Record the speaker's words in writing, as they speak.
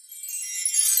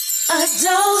A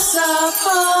dose of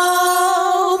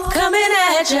hope coming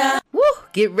at ya. Woo!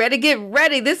 Get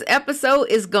ready. This episode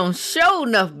is gonna show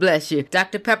enough bless you.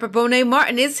 Dr. Pepper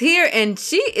Bonay-Martin is here and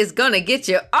she is gonna get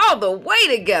you all the way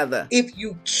together. If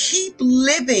you keep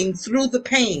living through the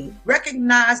pain,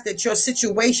 recognize that your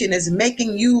situation is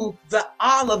making you the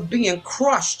olive being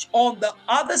crushed. On the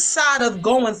other side of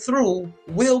going through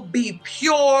will be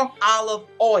pure olive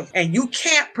oil. And you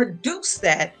can't produce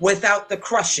that without the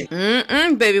crushing.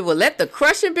 Baby, well, let the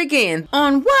crushing begin.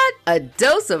 On what? A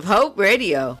Dose of Hope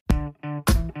Radio.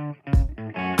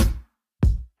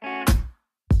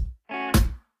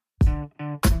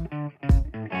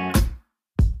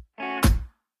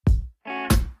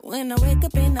 When I wake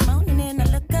up in the morning and I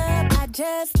look up, I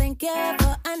just thank you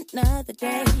for another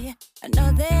day. I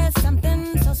know there's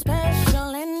something so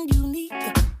special and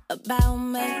unique about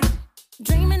me.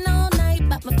 Dreaming all night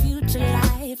about my future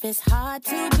life, it's hard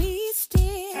to be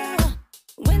still.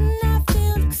 When I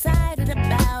feel excited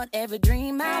about every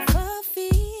dream I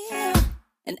fulfill.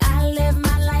 And I live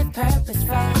my life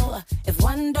purposeful. If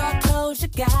one door closed, you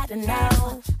gotta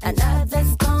know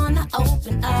another's gonna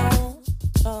open up.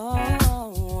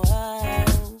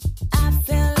 I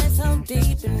feel it so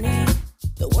deep in me.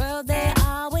 The world, they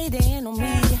are waiting on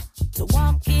me to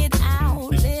walk it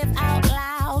out, live out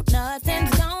loud. Nothing's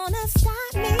gonna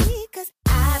stop me, 'cause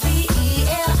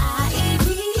I-B-E-L-I-E-V.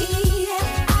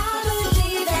 I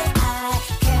believe that I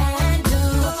can do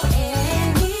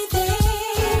anything.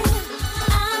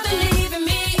 I believe in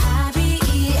me.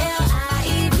 I-B-E-L-I-E-V.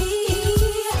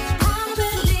 I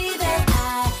believe that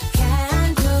I can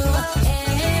do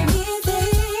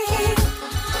anything.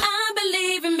 I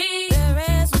believe in me. There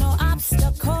is no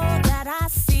obstacle that I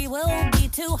see will be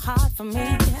too hard for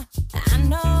me. I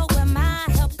know where my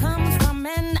help comes from,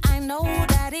 and I know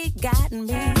that it got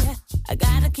me. I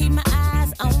gotta keep my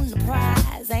eyes on the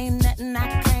prize. Ain't nothing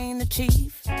I can't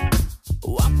achieve.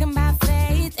 Walking by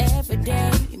faith every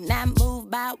day, not moved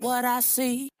by what I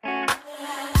see.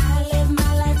 I live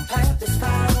my life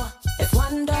purposeful. If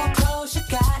one door closed, you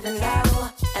gotta know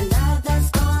another's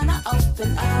gonna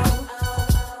open up.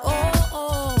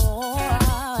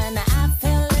 And I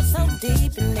feel it so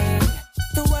deep in me.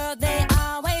 The world, they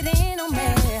are waiting on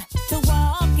me to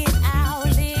walk it out,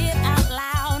 live out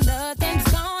loud. Nothing's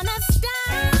gonna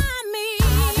stop me.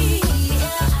 I-B-E-L-I-E-V.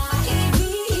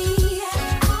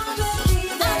 I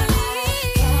believe that I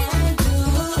can do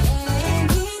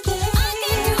anything.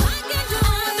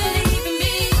 I believe in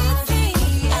me.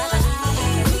 I-B-E-L-I-E-V.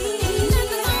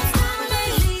 Nothing's gonna stop me.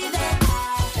 I believe that I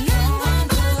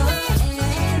can do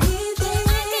anything.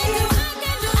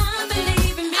 I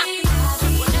believe in me.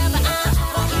 Whatever I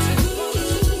want to do,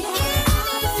 I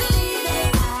believe that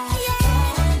I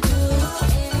can do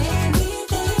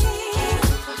anything.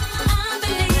 I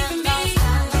believe in me.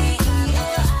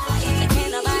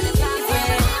 Can't nobody stop me.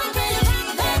 I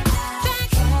believe that I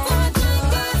can do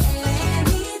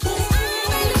anything.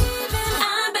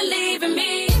 I believe in me.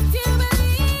 If you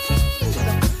believe,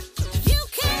 you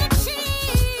can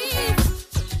achieve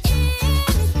anything.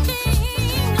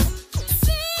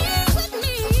 Sing with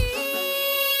me.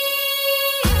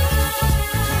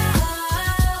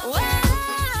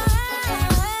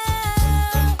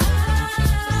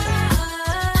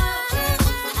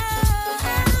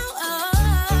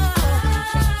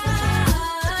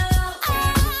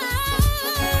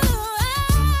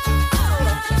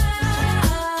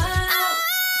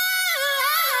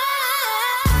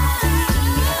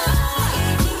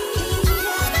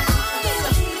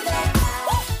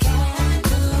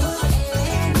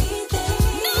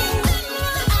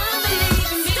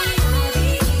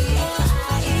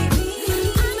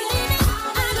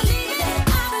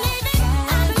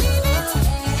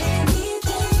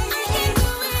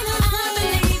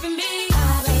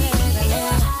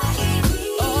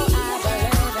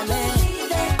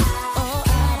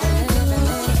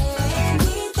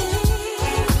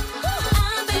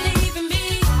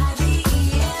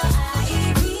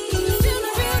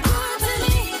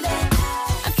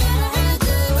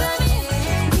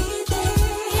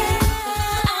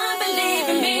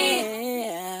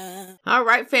 All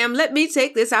right, fam, let me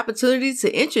take this opportunity to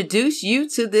introduce you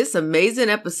to this amazing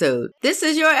episode. This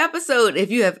is your episode if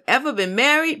you have ever been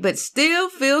married but still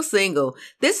feel single.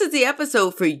 This is the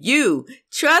episode for you.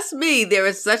 Trust me, there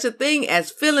is such a thing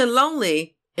as feeling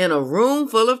lonely in a room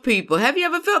full of people. Have you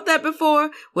ever felt that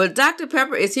before? Well, Dr.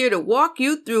 Pepper is here to walk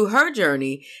you through her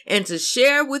journey and to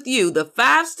share with you the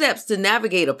 5 steps to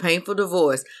navigate a painful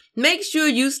divorce. Make sure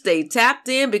you stay tapped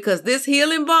in because this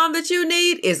healing balm that you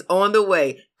need is on the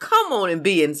way. Come on and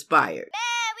be inspired.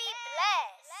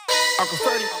 Uncle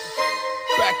Freddie,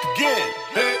 back again.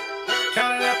 Hey,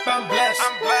 count it up, I'm blessed.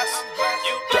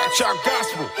 got y'all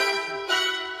gospel.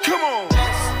 Come on.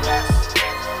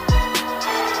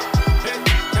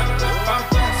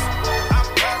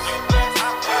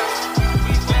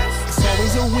 It's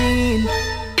always a win,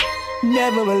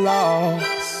 never a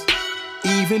loss.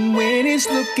 Even when it's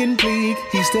looking bleak,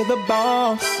 he's still the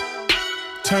boss.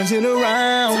 Turns it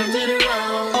around,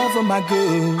 all for my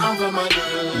good.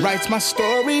 Writes my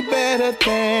story better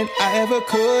than I ever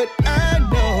could. I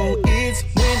know it's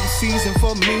winning season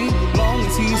for me, long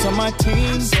as he's on my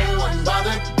team. I'm so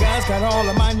unbothered. God's got all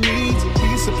of my needs,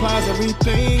 he supplies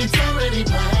everything. It's already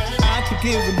planned. I keep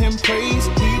giving him praise,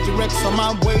 he directs on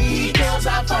my ways. Because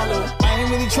I follow. I ain't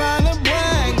really trying to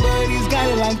brag, but he's got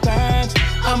it like that.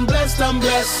 I'm blessed, I'm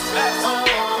blessed.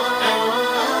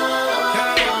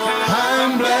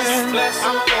 I'm blessed.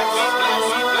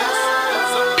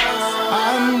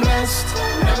 I'm blessed.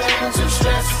 Never having to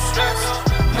stress.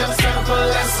 Never settle for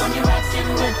less. I'm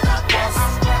rocking with the best.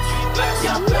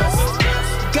 You're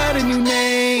blessed. Got a new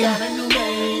name.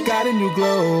 Got a new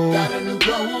glow.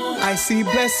 I see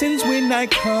blessings when I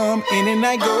come in and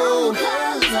I go.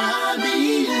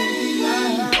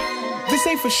 This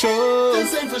ain't for sure.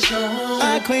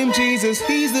 I claim Jesus,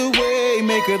 he's the way,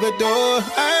 maker the door.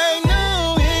 I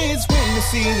know it's winning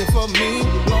season for me,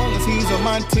 long as he's on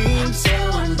my team. I'm so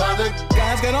unbothered.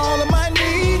 God's got all of my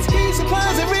needs, he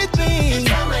supplies everything.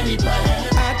 It's already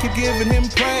planned. I keep giving him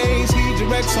praise, he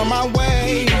directs on my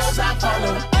ways. Because I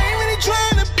follow. I ain't really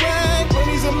trying to brag, but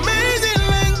he's amazing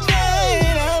like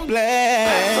that. I'm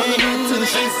blessed. From the north to the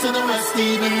east to the west,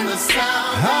 even the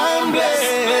south. I'm blessed.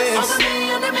 Over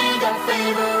me, under me, got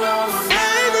favor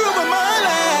over my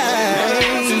life.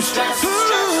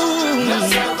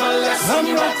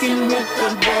 I'm rocking with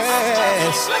the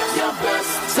best.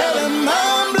 Tell him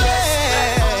I'm blessed.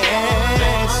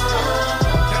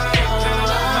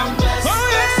 Oh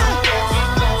yeah.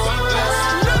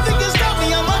 Nothing can stop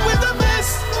me, I'm up with the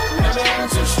best. Never having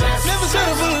to stress. Never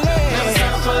settle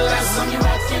for less. I'm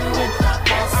rocking with the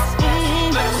best.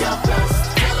 You're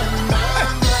blessed. Tell him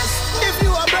I'm blessed. If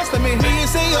you are blessed, let me hear you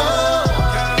say oh.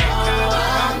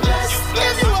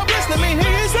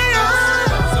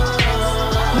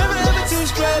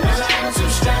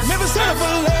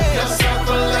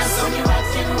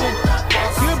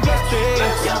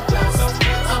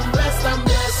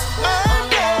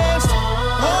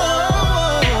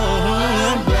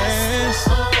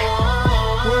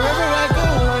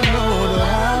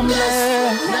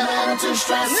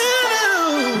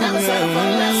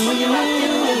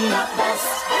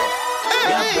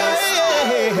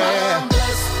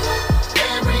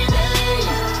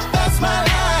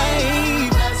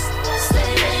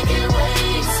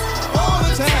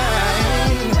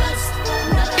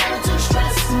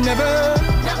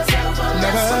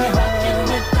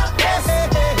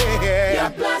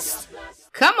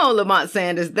 Come on, Lamont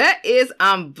Sanders. That is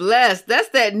I'm Blessed. That's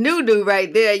that new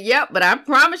right there. Yep, but I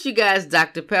promise you guys,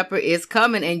 Dr. Pepper is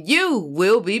coming and you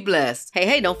will be blessed.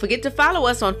 Hey, don't forget to follow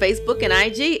us on Facebook and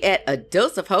IG at A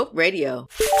Dose of Hope Radio.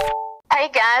 Hey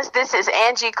guys, this is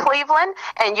Angie Cleveland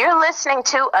and you're listening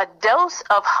to A Dose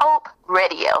of Hope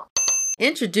Radio.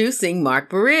 Introducing Mark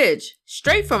Burridge,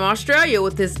 straight from Australia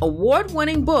with his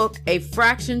award-winning book, A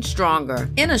Fraction Stronger.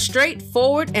 In a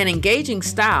straightforward and engaging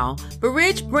style,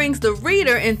 Burridge brings the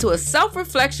reader into a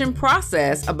self-reflection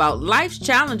process about life's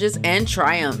challenges and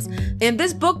triumphs. In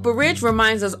this book, Burridge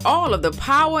reminds us all of the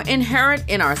power inherent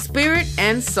in our spirit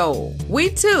and soul. We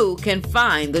too can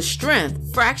find the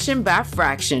strength, fraction by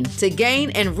fraction, to gain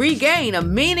and regain a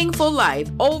meaningful life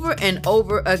over and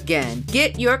over again.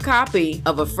 Get your copy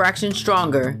of A Fraction Stronger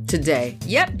today.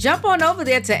 Yep, jump on over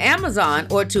there to Amazon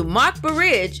or to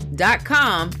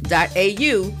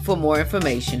markburridge.com.au for more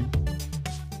information.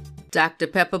 Dr.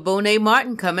 Pepper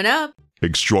Bonay-Martin coming up.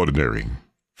 Extraordinary,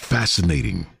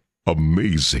 fascinating,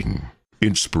 amazing,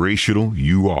 inspirational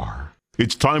you are.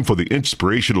 It's time for the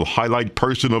inspirational highlight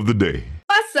person of the day.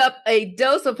 What's up, A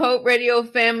Dose of Hope Radio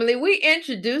family? We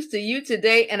introduce to you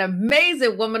today an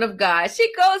amazing woman of God.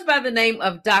 She goes by the name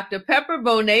of Dr. Pepper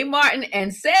Bonay-Martin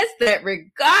and says that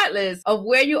regardless of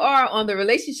where you are on the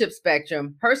relationship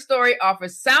spectrum, her story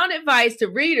offers sound advice to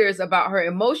readers about her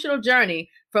emotional journey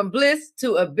from bliss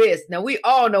to abyss. Now, we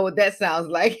all know what that sounds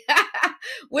like,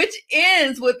 which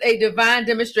ends with a divine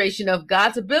demonstration of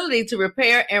God's ability to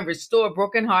repair and restore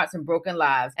broken hearts and broken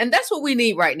lives. And that's what we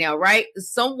need right now, right?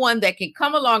 Someone that can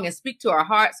come along and speak to our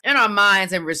hearts and our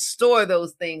minds and restore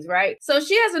those things, right? So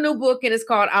she has a new book and it's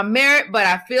called I'm Married, but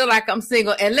I Feel Like I'm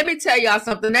Single. And let me tell y'all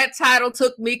something, that title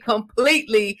took me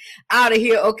completely out of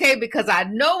here, okay? Because I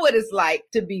know what it's like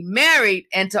to be married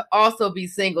and to also be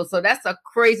single. So that's a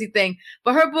crazy thing.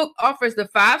 But her book offers the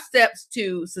 5 steps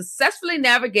to successfully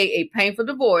navigate a painful for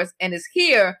divorce and is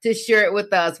here to share it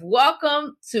with us.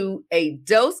 Welcome to A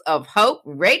Dose of Hope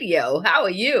Radio. How are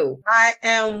you? I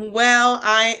am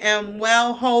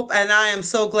well, Hope, and I am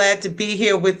so glad to be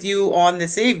here with you on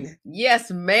this evening.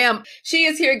 Yes, ma'am. She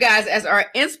is here, guys, as our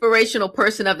inspirational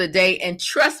person of the day, and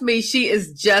trust me, she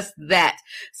is just that.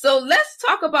 So let's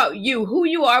talk about you, who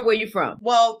you are, where you're from.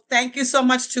 Well, thank you so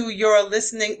much to your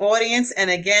listening audience,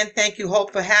 and again, thank you,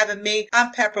 Hope, for having me.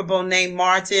 I'm Pepper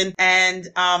Bonay-Martin, and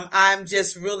I'm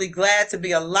just really glad to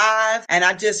be alive, and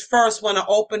I just first want to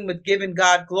open with giving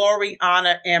God glory,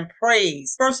 honor, and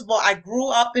praise. First of all, I grew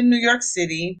up in New York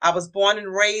City. I was born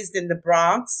and raised in the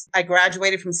Bronx. I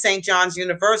graduated from St. John's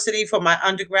University for my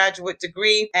undergraduate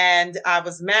degree, and I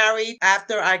was married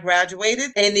after I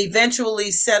graduated and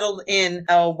eventually settled in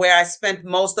where I spent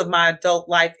most of my adult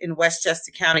life in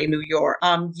Westchester County, New York.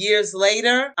 Years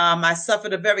later, I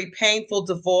suffered a very painful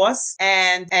divorce,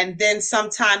 and then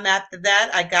sometime after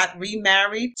that, I got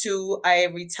remarried to a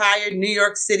retired New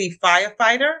York City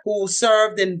firefighter who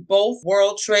served in both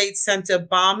World Trade Center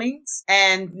bombings,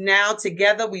 and now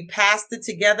together we pastored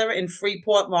together in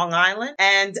Freeport, Long Island,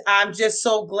 and I'm just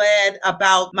so glad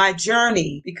about my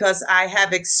journey because I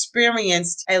have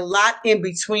experienced a lot in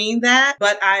between that,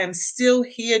 but I am still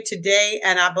here today,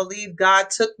 and I believe God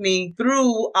took me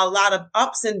through a lot of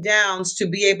ups and downs to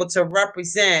be able to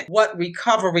represent what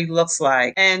recovery looks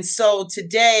like. And so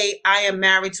today I am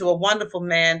married to a wonderful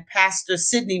man, Pastor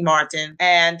Sidney Martin,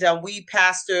 and we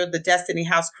pastor the Destiny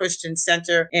House Christian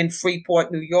Center in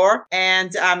Freeport, New York.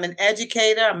 And I'm an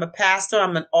educator, I'm a pastor,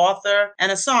 I'm an author,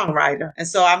 and a songwriter. And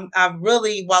so I'm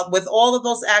really, well, with all of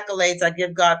those accolades, I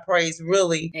give God praise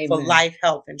really Amen. for life,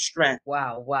 health, and strength.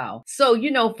 Wow. So,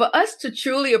 for us to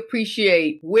truly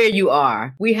appreciate where you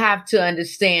are, we have to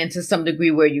understand to some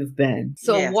degree where you've been.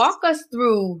 So Yes. walk us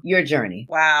through your journey.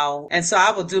 Wow. And so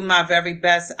I will do my very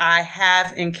best. I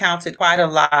have encountered quite a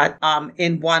lot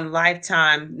in one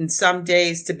lifetime. And some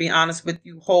days, to be honest with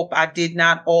you, Hope, I did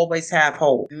not always have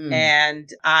hope. And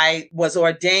I was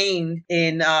ordained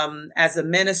in as a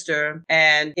minister,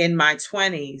 and in my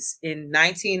 20s, in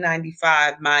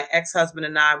 1995, my ex-husband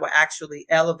and I were actually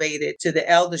elevated to the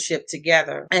eldership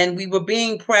together. And we were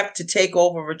being prepped to take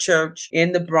over a church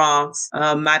in the Bronx.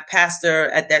 My pastor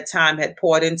at that time had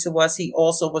poured into us. He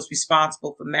also was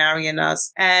responsible for marrying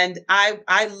us. And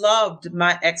I loved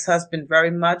my ex-husband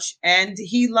very much, and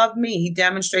he loved me. He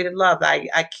demonstrated love.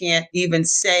 I can't even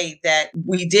say that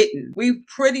we didn't. We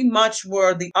pretty much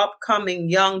were the upcoming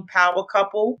young power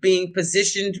couple being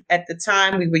positioned at the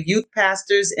time. We were youth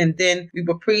pastors, and then we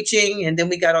were preaching, and then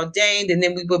we got ordained, and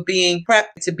then we were being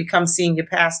prepped to become senior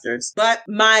pastors. But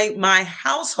my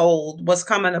household was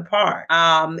coming apart.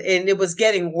 And it was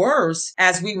getting worse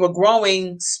as we were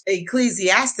growing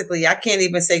ecclesiastically. I can't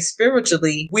even say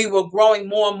spiritually. We were growing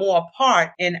more and more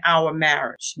apart in our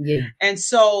marriage. Yeah. And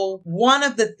so one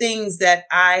of the things that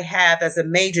I have as a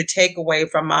major takeaway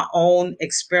from my own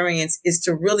experience is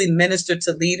to really minister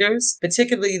to leaders,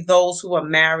 particularly those who are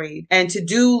married, and to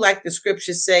do like the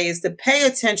scriptures say is to pay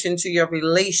attention to your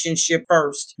relationship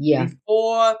first. Yeah.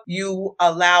 Before you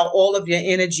allow all of your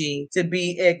energy to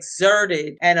be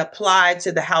exerted and applied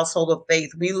to the household of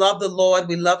faith. We love the Lord.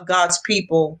 We love God's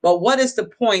people. But what is the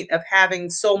point of having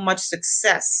so much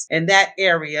success in that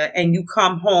area and you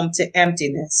come home to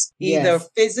emptiness, either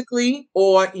physically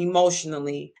or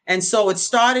emotionally? And so it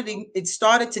started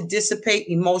to dissipate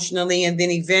emotionally and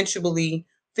then eventually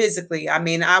physically. I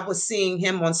mean, I was seeing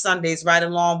him on Sundays right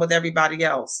along with everybody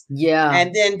else. Yeah.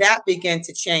 And then that began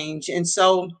to change. And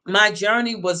so my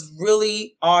journey was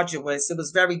really arduous. It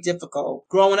was very difficult.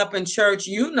 Growing up in church,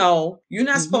 you're not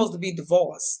supposed to be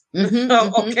divorced.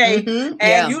 Okay.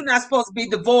 And you're not supposed to be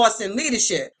divorced in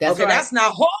leadership. That's okay. Right. That's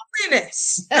not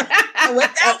holiness.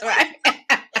 That's right.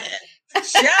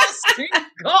 Just keep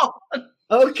going.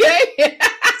 Okay.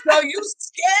 So you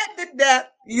scared to death.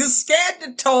 You scared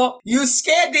to talk. You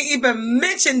scared to even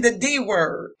mention the D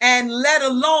word, and let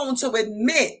alone to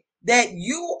admit that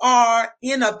you are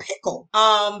in a pickle.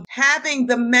 Having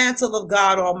the mantle of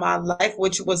God on my life,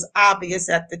 which was obvious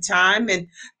at the time,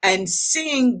 and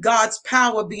seeing God's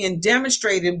power being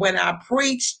demonstrated when I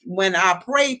preached, when I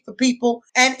prayed for people,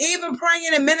 and even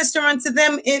praying and ministering to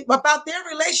them about their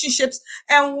relationships,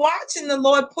 and watching the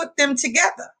Lord put them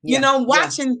together.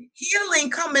 Watching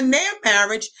healing come in their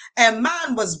marriage, and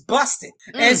mine was busted.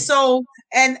 And so,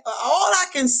 and all I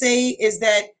can say is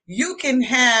that you can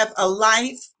have a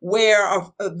life where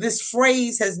this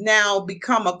phrase has now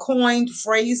become a coined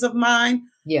phrase of mine.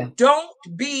 Yeah. Don't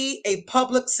be a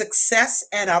public success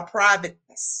and a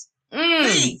privateness.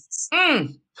 Please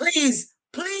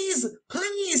please,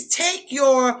 please take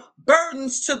your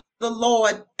burdens to the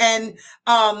Lord. And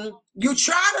you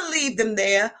try to leave them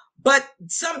there, but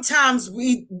sometimes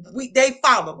they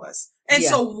follow us. And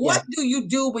so what do you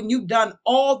do when you've done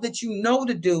all that you know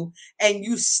to do and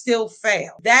you still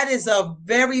fail? That is a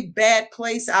very bad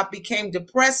place. I became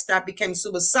depressed. I became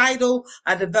suicidal.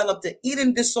 I developed an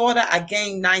eating disorder. I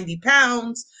gained 90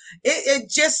 pounds. I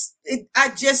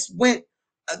just went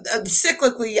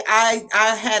cyclically.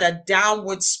 I had a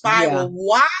downward spiral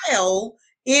while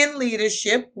in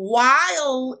leadership,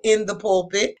 while in the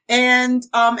pulpit. And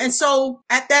so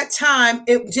at that time,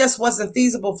 it just wasn't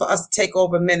feasible for us to take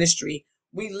over ministry.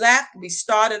 We left, we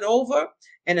started over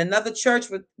in another church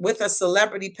with a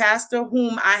celebrity pastor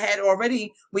whom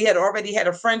we had already had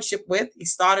a friendship with. He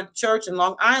started a church in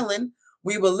Long Island.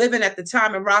 We were living at the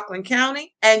time in Rockland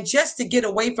County. And just to get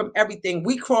away from everything,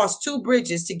 we crossed 2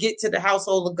 bridges to get to the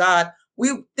household of God.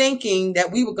 We were thinking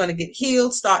that we were going to get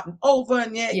healed, starting over.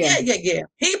 And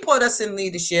He put us in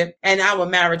leadership and our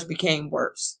marriage became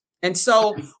worse. And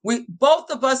so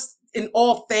both of us, in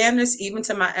all fairness, even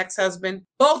to my ex-husband,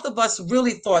 both of us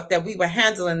really thought that we were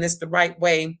handling this the right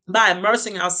way by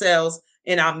immersing ourselves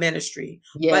in our ministry.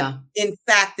 But in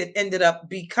fact, it ended up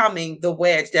becoming the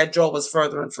wedge that drove us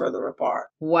further and further apart.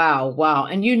 Wow.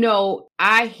 And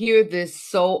I hear this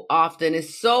so often.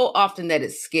 It's so often that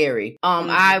it's scary.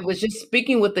 I was just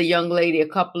speaking with a young lady a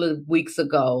couple of weeks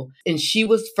ago, and she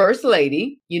was first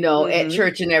lady, at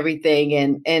church and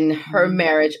everything. And her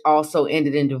marriage also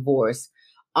ended in divorce.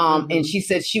 And she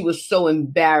said she was so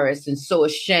embarrassed and so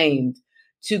ashamed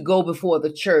to go before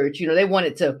the church. They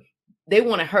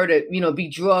wanted her to, be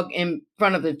drugged in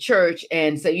front of the church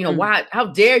and say, why, how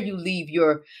dare you leave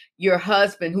your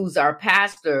husband, who's our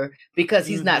pastor, because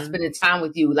he's not spending time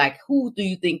with you? Like, who do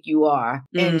you think you are?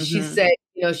 And she said,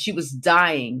 she was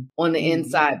dying on the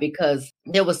inside because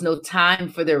there was no time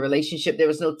for their relationship. There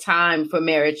was no time for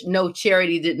marriage. No,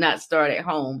 charity did not start at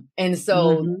home. And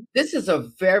so this is a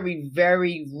very,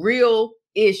 very real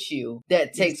issue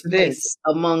that takes place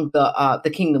among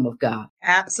the kingdom of God.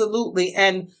 Absolutely.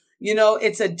 And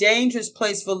it's a dangerous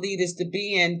place for leaders to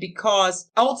be in because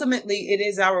ultimately it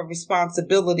is our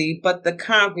responsibility. But the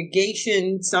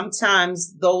congregation,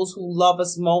 sometimes those who love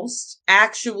us most,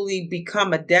 actually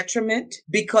become a detriment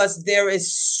because there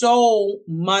is so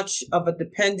much of a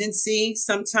dependency,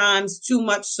 sometimes too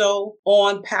much so,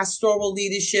 on pastoral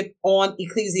leadership, on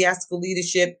ecclesiastical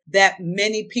leadership, that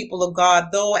many people of God,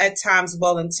 though at times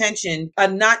well-intentioned, are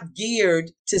not geared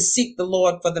to seek the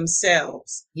Lord for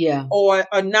themselves. Or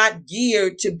are not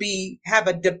geared to have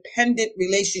a dependent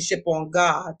relationship on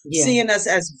God, seeing us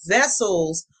as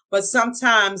vessels, but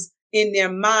sometimes in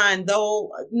their mind, though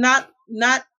not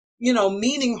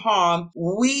meaning harm,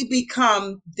 we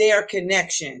become their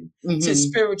connection to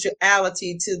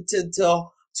spirituality,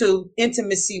 to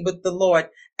intimacy with the Lord.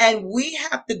 And we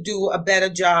have to do a better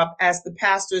job as the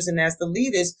pastors and as the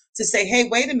leaders to say, hey,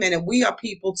 wait a minute, we are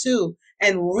people too.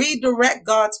 And redirect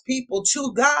God's people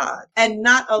to God and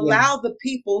not allow the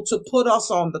people to put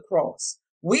us on the cross.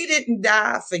 We didn't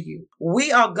die for you.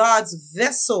 We are God's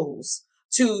vessels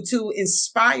to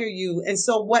inspire you. And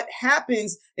so what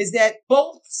happens is that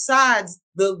both sides,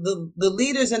 the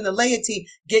leaders and the laity,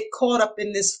 get caught up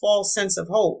in this false sense of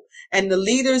hope. And the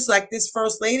leaders, like this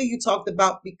first lady you talked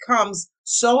about, becomes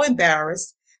so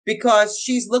embarrassed because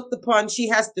she's looked upon, she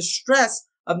has the stress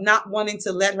of not wanting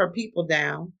to let her people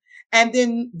down. And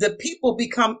then the people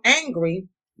become angry,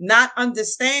 not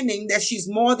understanding that she's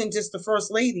more than just the first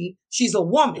lady. She's a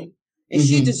woman and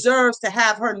she deserves to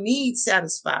have her needs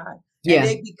satisfied. And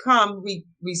they become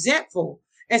resentful.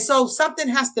 And so something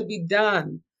has to be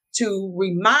done to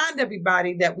remind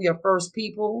everybody that we are first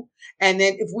people. And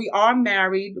then if we are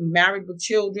married with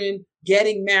children,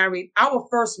 getting married, our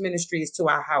first ministry is to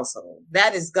our household.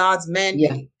 That is God's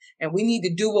mandate. And we need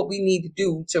to do what we need to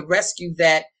do to rescue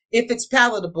that. If it's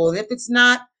palatable, and if it's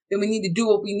not, then we need to do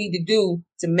what we need to do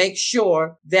to make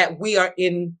sure that we are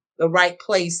in the right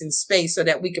place and space so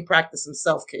that we can practice some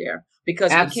self-care.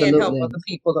 Because we can't help other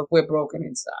people if we're broken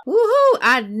inside. Woohoo!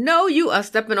 I know you are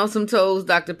stepping on some toes,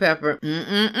 Dr. Pepper.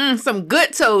 Some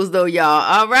good toes, though, y'all.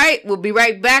 All right, we'll be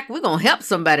right back. We're going to help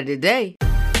somebody today.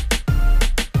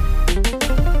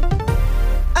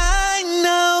 I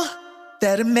know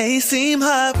that it may seem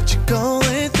hard what you're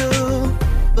going through,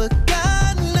 but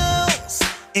God knows,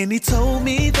 and He told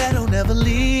me that He'll never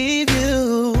leave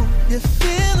you. You're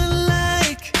feeling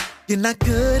like you're not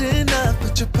good enough,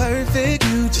 but you're perfect.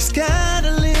 You just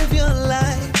gotta live your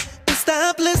life and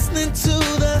stop listening to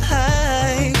the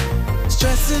hype.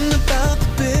 Stressing about the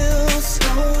bills.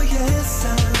 Oh yes,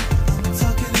 I'm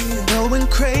talking to you. Going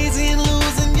crazy and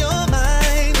losing your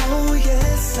mind. Oh yeah.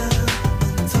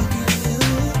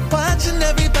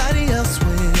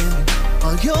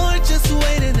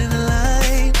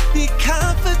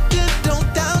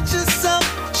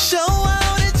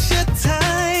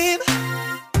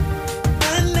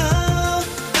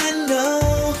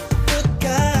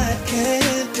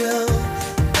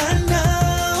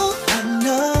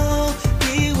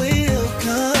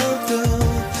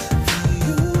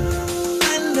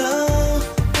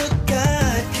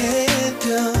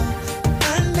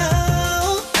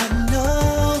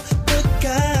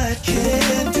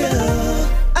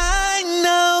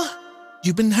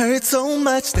 You've been hurt so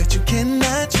much that you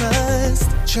cannot trust.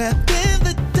 Trapped in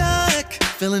the dark,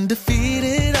 feeling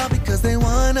defeated, all because they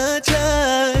wanna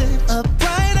judge. A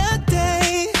brighter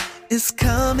day is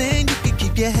coming, you can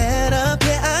keep your head up.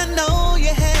 Yeah, I know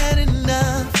you had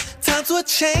enough. Times will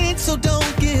change, so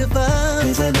don't give up.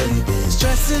 'Cause I know you've been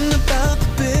stressing about the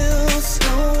bills.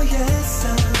 Oh yes,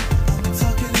 I'm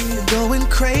talking to you. Going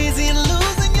crazy and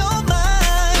losing your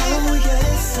mind. Oh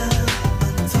yes, I'm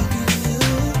talking to you.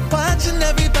 Watching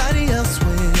everybody else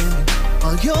win,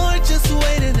 while you're just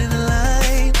waiting in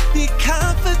line. Be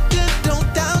confident, don't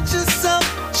doubt yourself.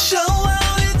 Show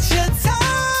out, it's your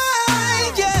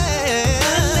time.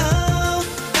 Yeah,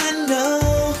 I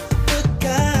know, but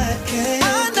God can. I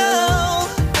know,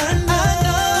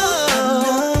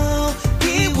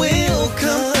 He will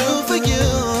come through for you.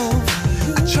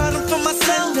 I tried him for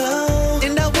myself,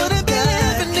 and I wouldn't be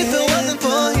living if it wasn't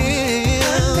for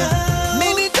him.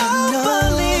 Maybe don't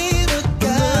believe,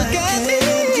 but look at me.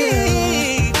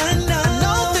 I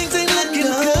know things ain't looking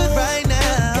good right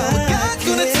now, but God's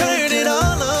gonna turn it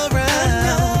all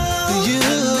around for you.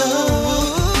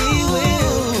 He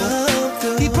will come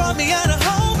through. He brought me out of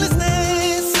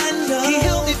hopelessness. He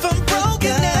healed me from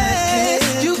brokenness.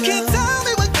 You can't tell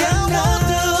me what God won't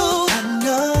do. I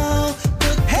know,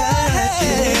 but God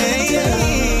can.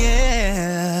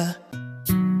 Yeah.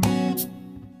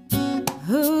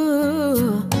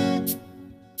 Ooh.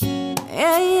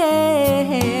 Yeah,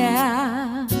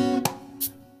 yeah.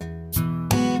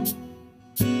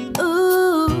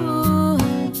 Ooh.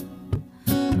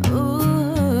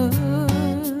 Ooh.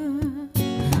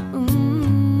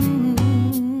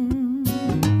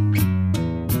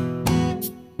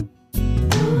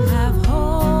 Have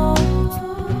hope.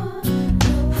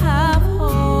 Have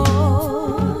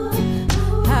hope.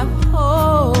 Have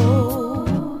hope.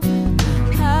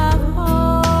 Have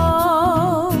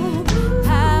hope,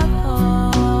 have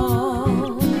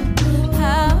hope,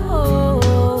 have hope,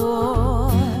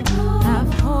 have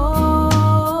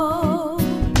hope,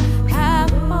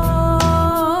 have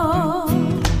hope.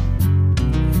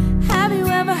 Have you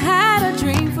ever had a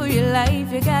dream for your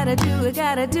life? You gotta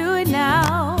do it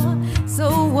now.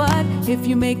 So what if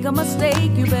you make a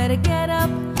mistake? You better get up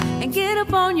and get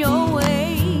up on your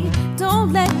way.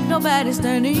 Don't let nobody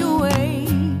stand in your way.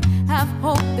 Have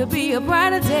hope to be a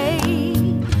brighter day.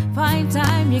 Find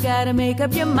time, you gotta make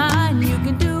up your mind. You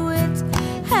can do it.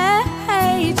 Hey,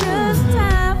 hey, just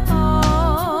have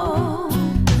hope.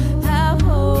 Have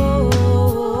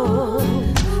hope.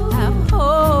 Have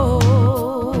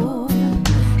hope.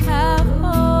 Have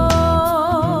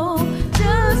hope.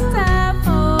 Just have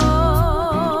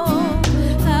hope.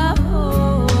 Have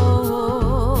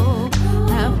hope.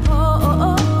 Have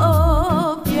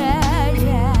hope. Yeah,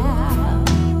 yeah.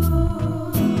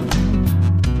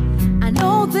 I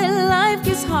know that life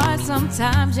gets hard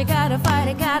sometimes. You gotta fight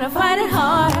it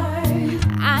hard.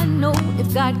 I know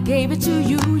if God gave it to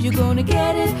you, you're gonna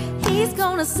get it. He's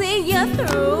gonna see you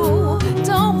through.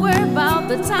 Don't worry about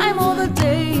the time or the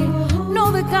day.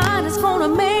 Know that God is gonna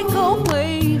make a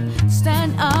way.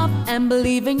 Stand up and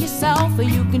believe in yourself, or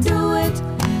you can do it.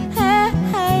 Hey,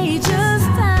 hey, just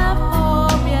have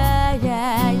hope. Yeah,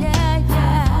 yeah, yeah,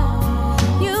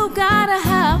 yeah. You gotta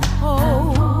have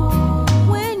hope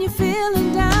when you're feeling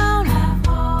down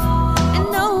and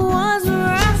no one's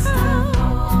around.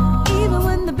 Even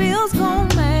when the bills go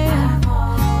mad,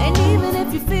 and even if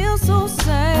you feel so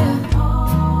sad,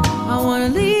 I wanna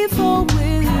leave hope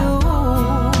with you.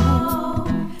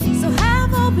 So have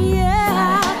hope,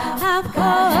 yeah, have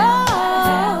hope, have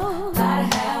hope,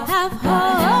 have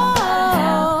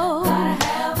hope,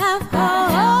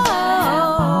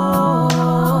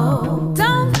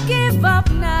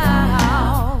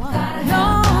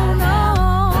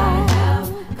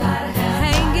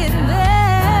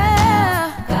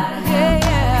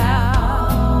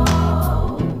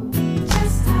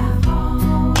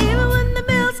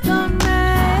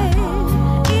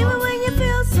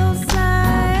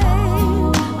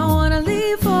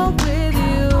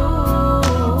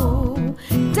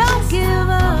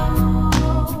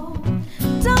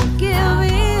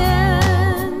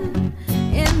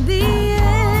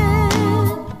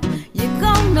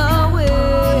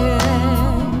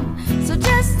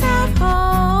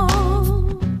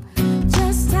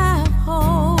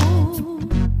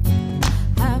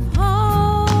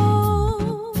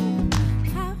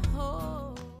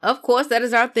 course, that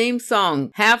is our theme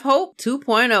song, Have Hope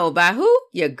 2.0 by who?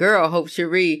 Your girl, Hope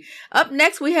Cherie. Up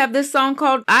next, we have this song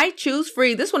called I Choose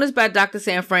Free. This one is by Dr.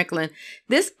 Sam Franklin.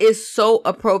 This is so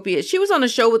appropriate. She was on a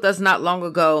show with us not long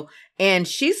ago, and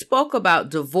she spoke about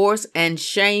divorce and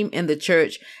shame in the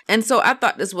church. And so I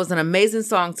thought this was an amazing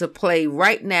song to play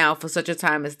right now for such a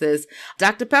time as this.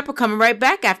 Dr. Pepper coming right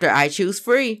back after I Choose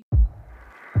Free.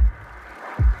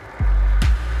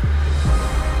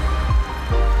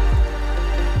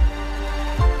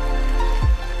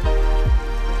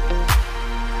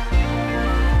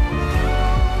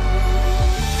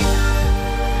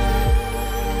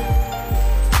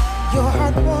 Your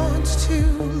heart wants to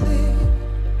live,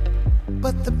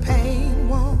 but the pain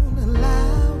won't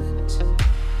allow it.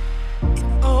 It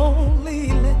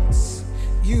only lets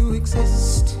you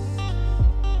exist.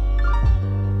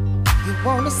 You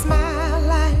want to smile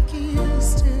like you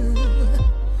used to,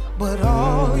 but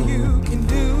all you can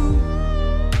do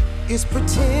is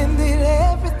pretend that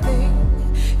everything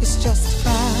is just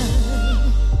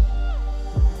fine.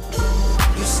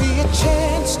 You see a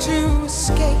chance to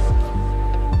escape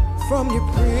from your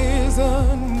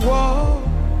prison wall,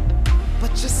 but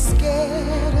you're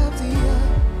scared of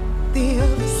the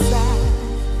other side.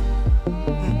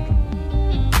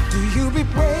 Do you be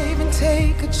brave and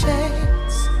take a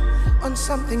chance on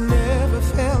something never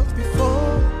felt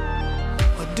before?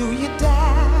 Or do you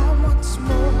die once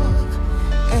more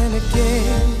and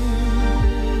again?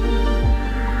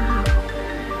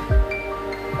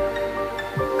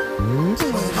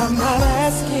 But I'm not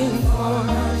asking for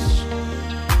much,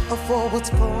 or for what's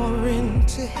foreign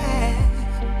to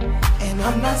have, and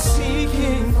I'm not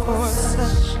seeking for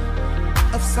such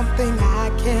of something I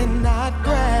cannot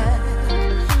grab.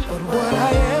 But what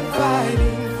I am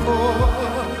fighting for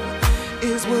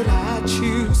is what I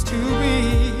choose to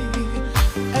be.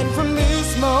 And from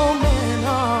this moment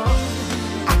on,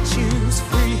 I choose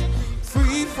free,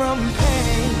 free from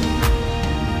pain,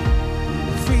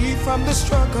 free from the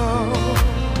struggle,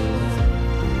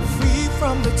 free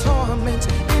from the torment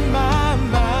in my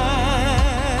mind,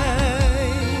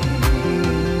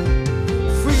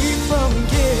 free from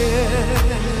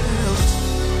guilt,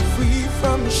 free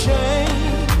from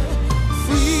shame,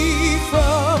 free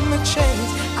from the chains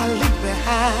I leave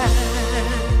behind.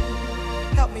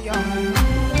 Help me, y'all.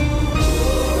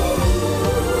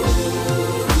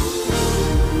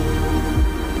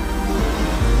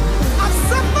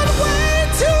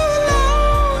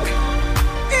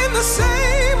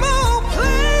 Same old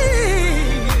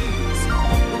place.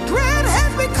 Regret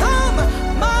has become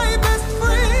my best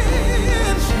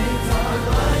friend,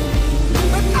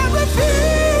 but I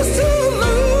refuse to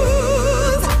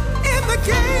lose in the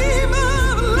game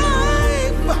of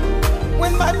life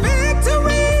when my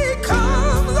victory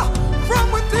comes from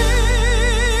within.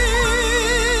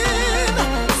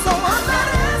 So I'm not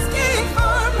asking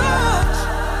for much,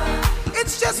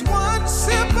 it's just one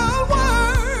simple word.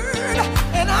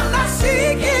 And I'm not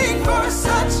seeking for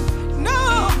such,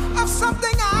 no, of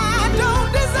something I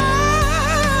don't deserve.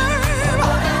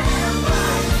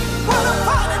 What I'm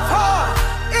fighting for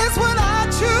is what I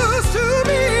choose to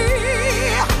be.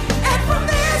 And from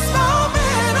this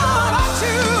moment on, I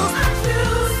choose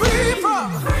free from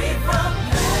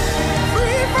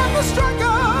the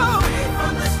struggle,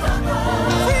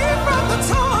 free from the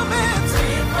torment,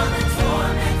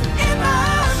 in my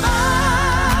mind.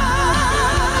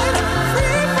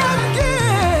 Free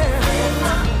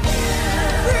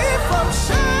from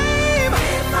shame,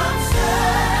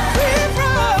 free from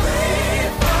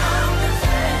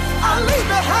I'll leave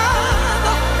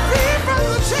behind, free from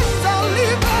the chains I'll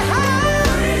leave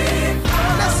behind.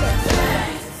 Listen,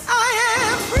 I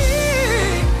am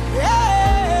free,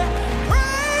 yeah.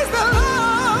 Praise the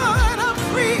Lord, I'm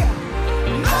free.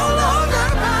 No longer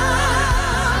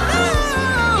bound,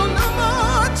 no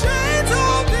more chains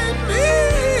holding me.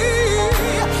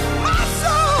 My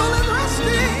soul is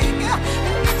resting,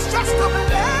 it's just a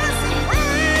blessing.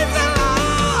 Praise the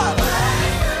Lord.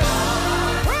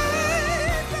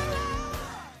 Praise the Lord.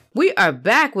 We are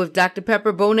back with Dr.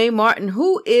 Pepper Bonay-Martin,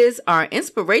 who is our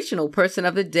inspirational person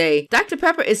of the day. Dr.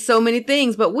 Pepper is so many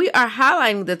things, but we are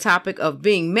highlighting the topic of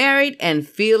being married and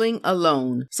feeling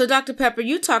alone. So, Dr. Pepper,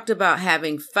 you talked about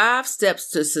having 5 steps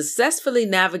to successfully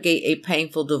navigate a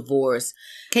painful divorce.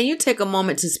 Can you take a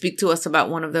moment to speak to us about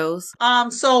one of those?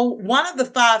 So one of the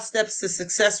 5 steps to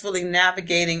successfully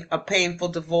navigating a painful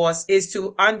divorce is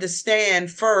to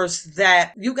understand first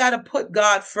that you got to put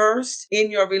God first in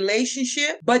your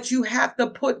relationship, but you have to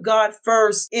put God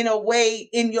first in a way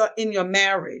in your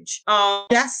marriage.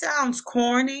 That sounds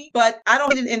corny, but I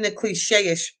don't mean it in the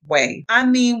cliche-ish way. I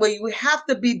mean, where you have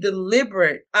to be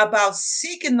deliberate about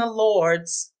seeking the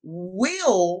Lord's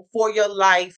will for your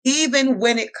life, even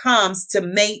when it comes to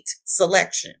mate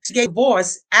selection.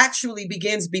 Divorce actually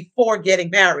begins before getting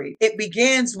married. It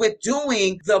begins with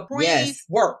doing the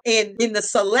pre-work in the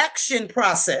selection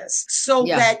process so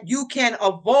that you can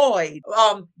avoid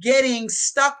getting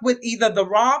stuck with either the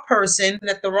wrong person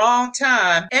at the wrong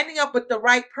time, ending up with the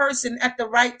right person at the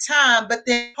right time, but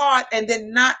then part and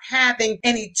then not having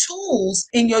any tools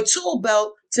in your tool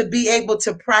belt to be able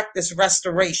to practice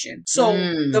restoration. So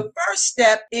the first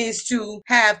step is to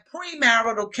have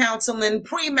premarital counseling,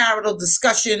 premarital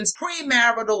discussions,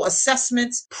 premarital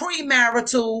assessments,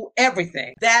 premarital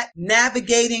everything. That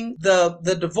navigating the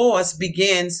divorce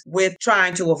begins with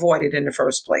trying to avoid it in the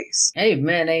first place.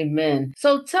 Amen. Amen.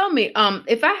 So tell me,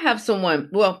 if I have someone,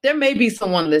 well, there may be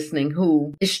someone listening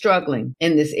who is struggling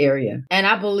in this area. And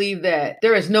I believe that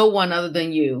there is no one other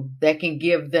than you that can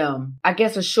give them, I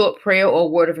guess, a short prayer or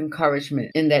word of encouragement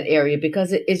in that area,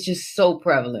 because it's just so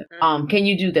prevalent. Can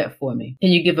you do that for me? Can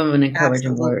you give them an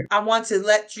encouraging word? I want to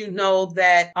let you know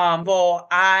that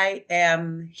I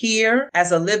am here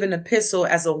as a living epistle,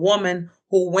 as a woman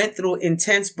who went through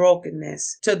intense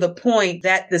brokenness to the point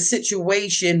that the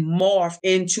situation morphed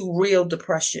into real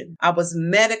depression. I was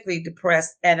medically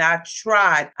depressed and I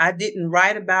tried. I didn't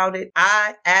write about it.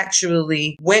 I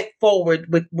actually went forward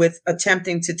with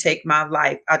attempting to take my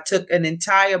life. I took an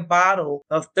entire bottle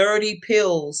of 30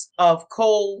 pills of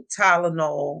cold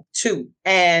Tylenol 2.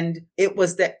 And it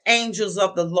was the angels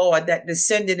of the Lord that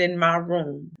descended in my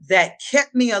room that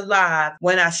kept me alive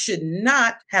when I should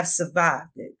not have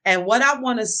survived it. And what I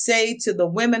want to say to the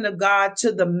women of God,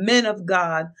 to the men of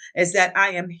God, is that I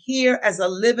am here as a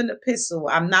living epistle.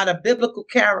 I'm not a biblical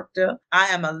character. I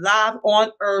am alive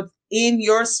on earth in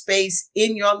your space,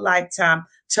 in your lifetime,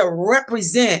 to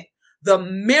represent the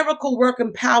miracle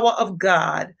working power of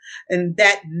God, and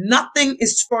that nothing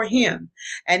is for him.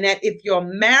 And that if your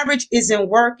marriage isn't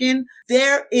working,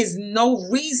 there is no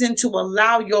reason to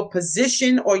allow your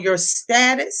position or your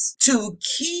status to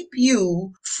keep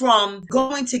you from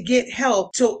going to get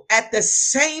help, to at the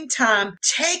same time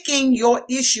taking your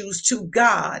issues to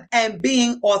God and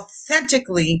being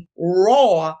authentically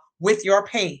raw with your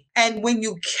pain. And when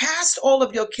you cast all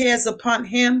of your cares upon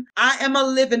him, I am a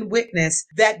living witness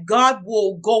that God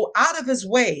will go out of his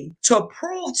way to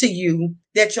prove to you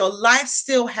that your life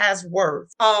still has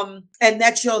worth, and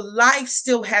that your life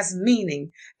still has meaning.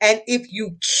 And if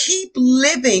you keep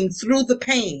living through the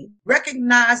pain,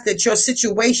 recognize that your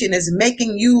situation is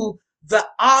making you the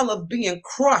olive being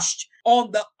crushed.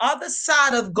 On the other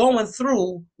side of going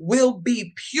through will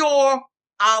be pure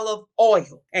olive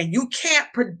oil, and you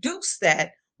can't produce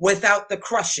that without the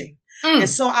crushing. And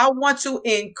so I want to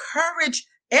encourage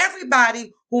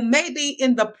everybody who may be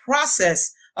in the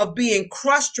process of being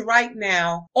crushed right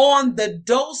now on the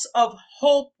Dose of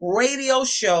Hope radio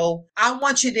show. I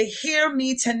want you to hear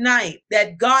me tonight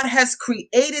that God has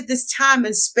created this time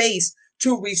and space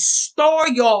to restore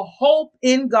your hope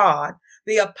in God.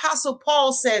 The Apostle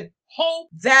Paul said, "Hope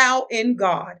thou in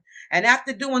God." And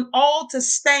after doing all to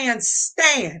stand,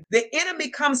 stand. The enemy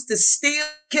comes to steal,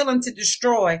 kill, and to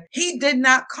destroy. He did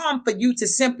not come for you to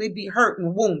simply be hurt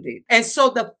and wounded. And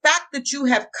so the fact that you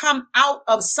have come out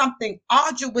of something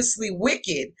arduously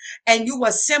wicked and you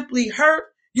are simply hurt,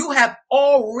 you have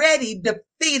already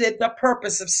defeated the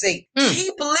purpose of Satan.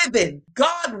 Keep living.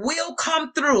 God will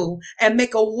come through and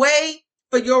make a way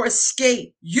for your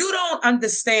escape. You don't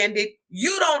understand it.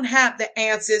 You don't have the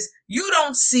answers. You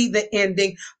don't see the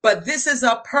ending, but this is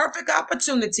a perfect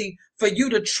opportunity for you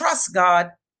to trust God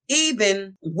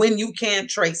even when you can't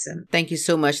trace him. Thank you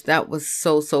so much. That was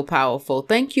so powerful.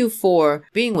 Thank you for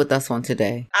being with us on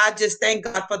today. I just thank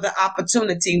God for the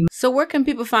opportunity. So where can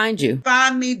people find you?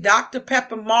 Find me, Dr.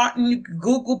 Pepper Martin. You can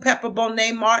Google Pepper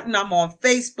Bonay-Martin. I'm on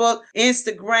Facebook,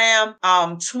 Instagram,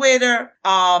 Twitter.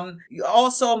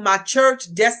 Also my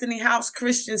church, Destiny House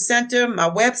Christian Center. My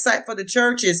website for the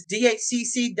church is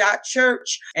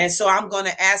dhcc.church. And so I'm going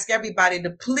to ask everybody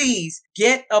to please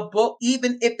get a book,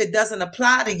 even if it doesn't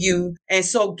apply to you. And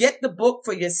so get the book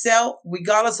for yourself,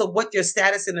 regardless of what your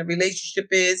status in the relationship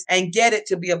is, and get it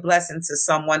to be a blessing to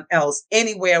someone else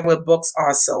anywhere where books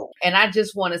are sold. And I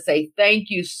just want to say thank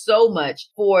you so much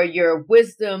for your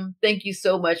wisdom. Thank you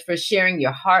so much for sharing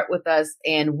your heart with us.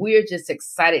 And we're just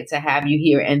excited to have you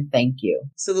here. And thank you.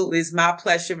 Absolutely. It's my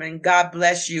pleasure. And God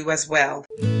bless you as well.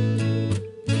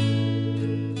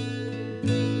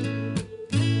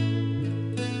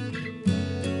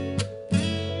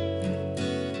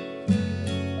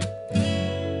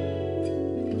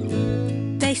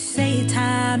 They say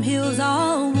time heals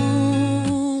all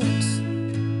wounds,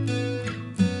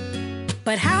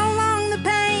 but how long the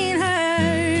pain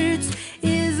hurts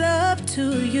is up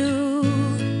to you.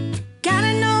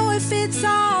 if it's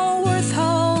all worth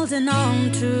holding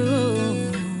on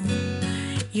to.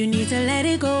 You need to let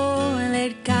it go and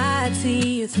let God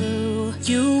see you through.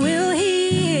 You will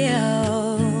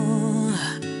heal.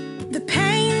 The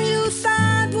pain you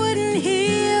thought wouldn't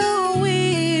heal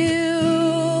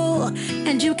will.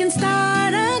 And you can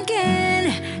start again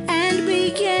and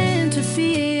begin to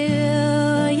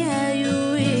feel. Yeah, you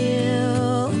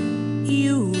will.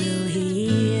 You will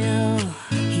heal.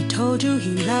 He told you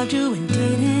he loved you and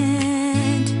didn't.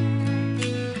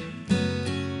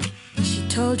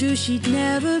 Told you she'd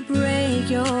never break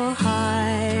your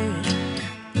heart.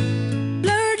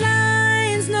 Blurred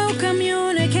lines, no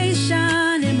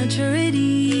communication,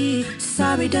 immaturity.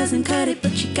 Sorry doesn't cut it,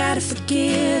 but you gotta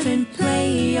forgive and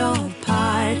play your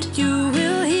part. You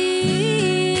will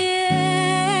heal.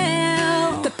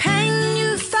 The pain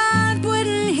you thought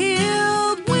wouldn't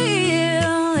heal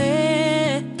will.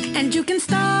 And you can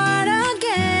start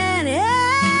again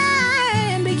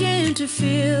and begin to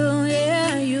feel.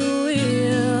 Yeah, you will.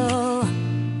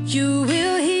 You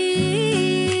will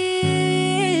heal.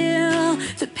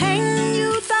 The pain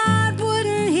you thought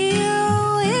wouldn't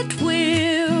heal, it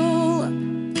will.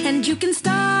 And you can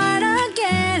start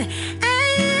again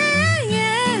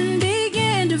and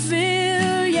begin to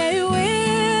feel. Yeah, you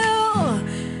will.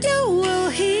 You will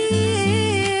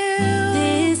heal.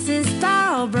 This is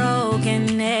for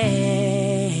brokenness.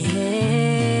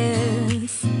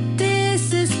 This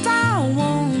is for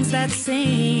wounds that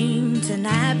seem to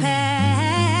not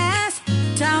pass.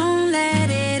 Don't let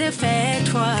it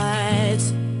affect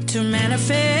what's to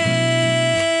manifest.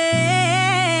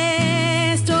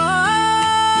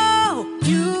 Oh,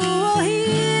 you will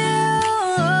heal.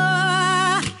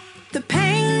 The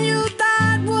pain you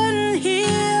thought wouldn't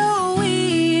heal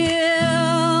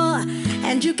will.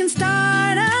 And you can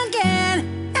start again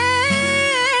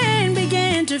and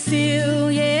begin to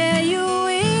feel. Yeah, you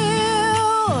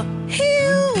will.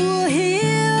 You will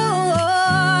heal.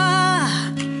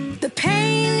 The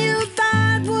pain you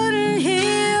thought wouldn't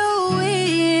heal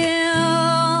will.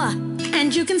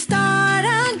 And you can start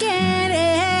again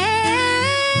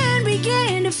and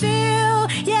begin to feel.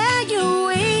 Yeah, you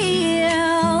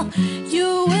will. You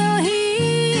will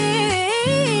heal.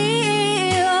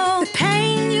 The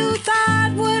pain you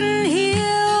thought wouldn't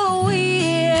heal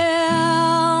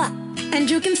will. And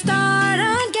you can start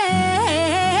again,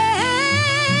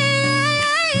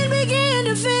 begin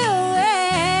to feel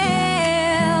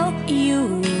well. You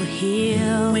will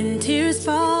heal when tears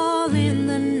fall in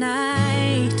the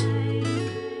night.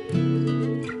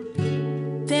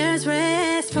 There's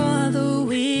rest for the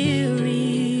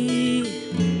weary.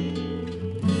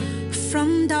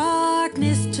 From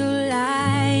darkness to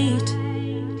light.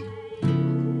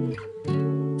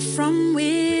 From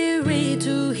weary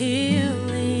to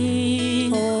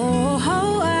healing. Oh,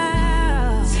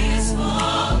 wow. Tears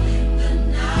fall in the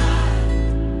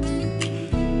night.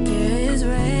 There is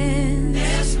rest.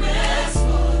 There's rest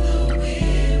for the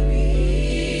weary.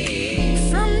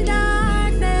 From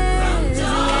darkness,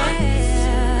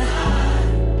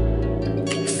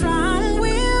 from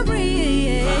weary,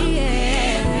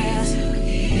 to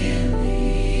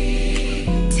healing.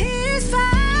 Tears fall.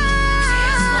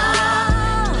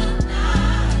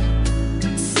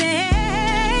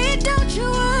 Say, don't you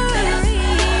worry.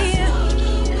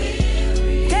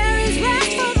 There is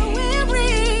rest for the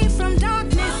weary. From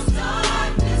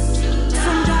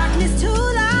darkness to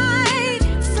light.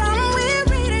 From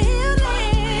weary to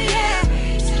healing. Yeah.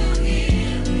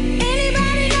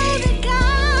 Anybody know that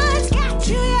God's got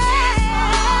you? Yeah.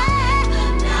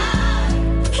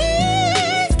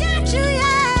 He's got you.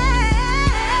 Yeah.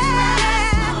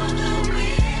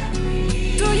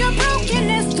 Through your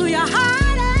brokenness, through your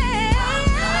heartache,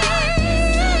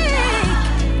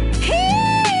 He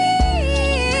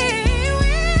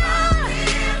will.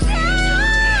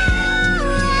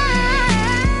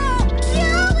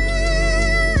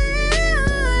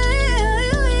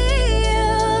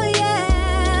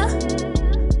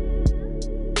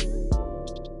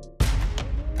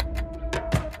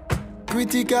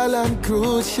 Critical and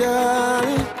crucial.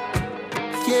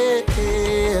 Yeah.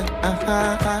 Yeah.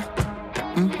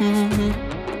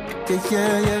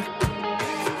 Yeah.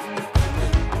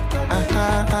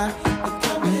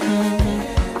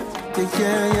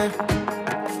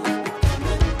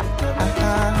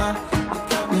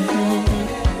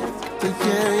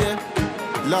 Yeah.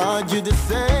 Lord, you're the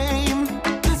same.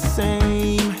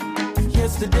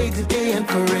 Yesterday, today, and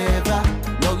forever.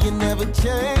 No, you never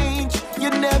change. You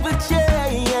never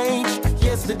change.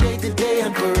 Yesterday, today,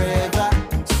 and forever.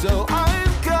 So I'm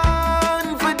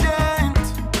confident.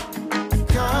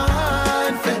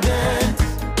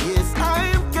 Yes,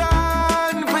 I'm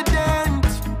confident.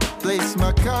 place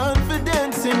my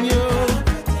confidence in you.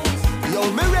 Yo,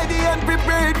 me ready and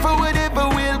prepared for whatever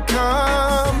will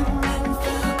come.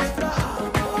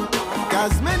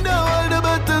 Cause me know all the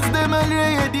battles them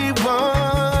already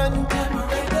won.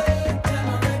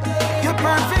 Your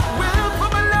perfect will for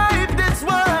my life, that's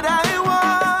what I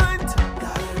want.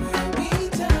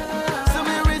 So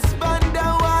me respond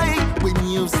that way when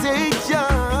you say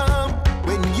jump.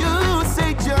 When you say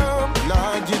jump,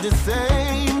 Lord, you're the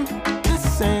same.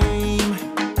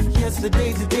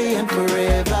 Yesterday, today, and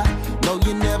forever. No,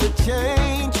 you never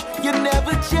change. You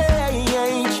never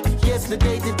change.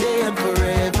 Yesterday, today, and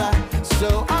forever.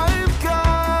 So I'm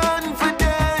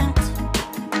confident.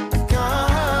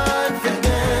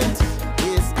 Confident.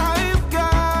 Yes, I'm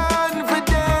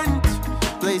confident.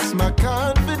 Place my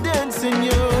confidence in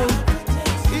you.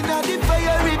 In the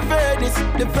fiery furnace,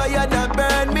 the fire that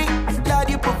burn me. Lord,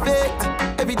 you perfect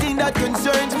everything that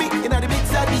concerns me. In the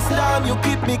midst of Islam, you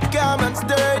keep me calm and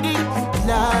sturdy.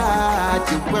 Lord,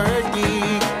 you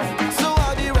worthy. So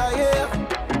I'll be right here,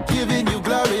 giving you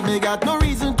glory. Me got no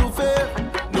reason to fear,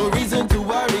 no reason to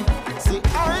worry. See,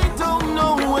 I don't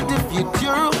know what the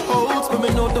future holds, but me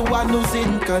know the one who's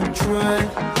in control.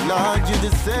 Lord, you're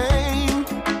the same,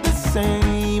 the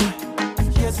same.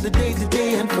 Yesterday,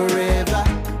 today, and forever.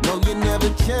 No, you never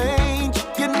change,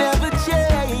 you never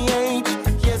change.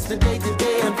 Yesterday,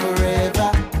 today, and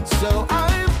forever. So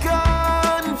I'm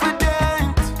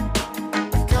confident,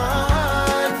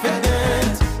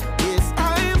 confident. Yes,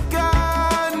 I'm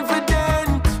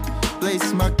confident.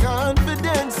 Place my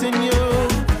confidence in you.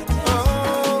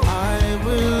 Oh, I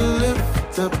will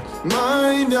lift up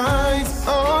mine eyes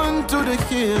onto the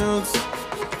hills.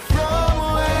 From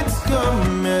whence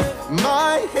cometh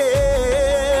my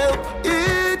help?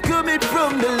 It cometh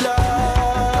from the Lord.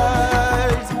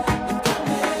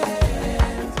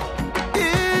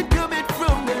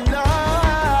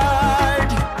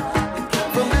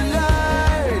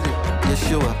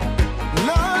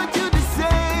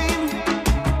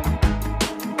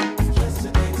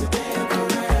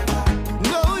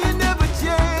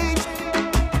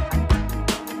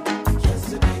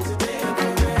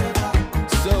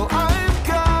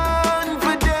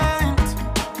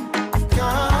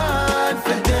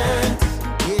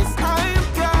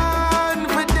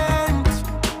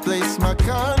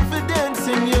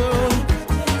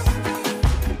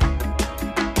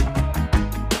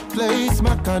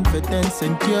 Confidence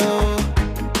in you.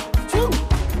 Woo.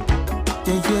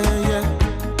 Yeah, yeah, yeah.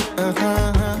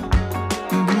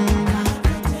 Mm-hmm.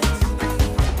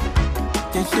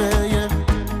 Yeah, yeah, yeah.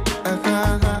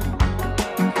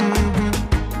 Mm-hmm.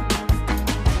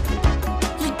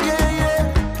 Yeah, yeah.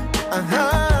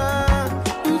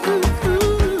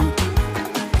 Ooh.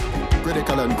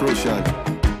 Critical and crucial.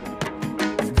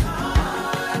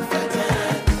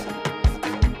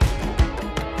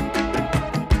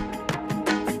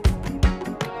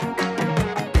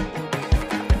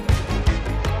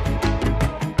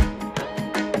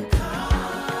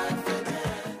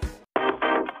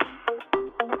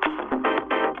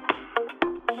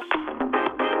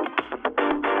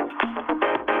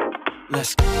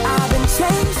 I've been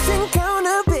chasing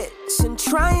counterfeits and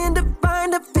trying to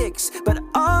find a fix, but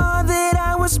all that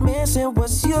I was missing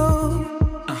was you.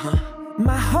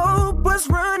 My hope was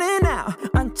running out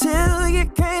until you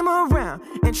came around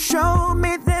and showed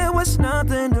me there was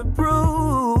nothing to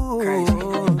prove.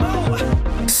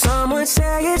 Some would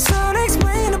say it's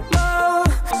unexplainable,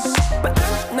 but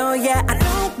I know, yeah, I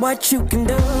know what you can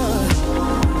do.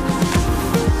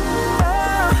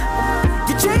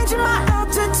 You're changing my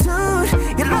altitude.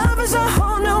 Your love is a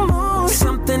whole new mood,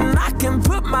 something I can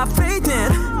put my faith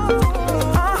in.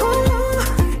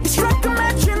 You struck a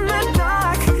match in the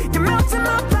dark. You're melting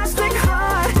my plastic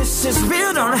heart. This is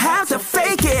real, don't have to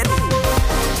fake it.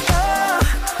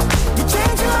 You're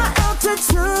changing my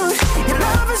altitude. Your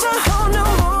love is a whole new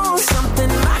mood, something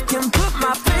I can put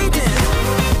my faith in.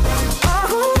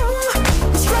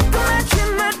 You struck a match in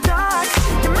the dark.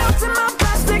 You're melting my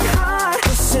plastic heart.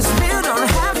 This is real, don't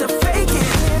have to fake it.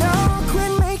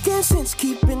 Since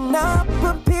keeping up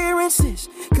appearances,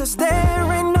 cause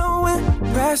there ain't no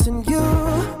impressing you.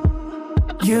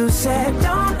 You said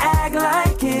don't act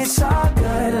like it's all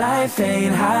good. Life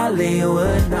ain't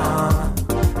Hollywood, no.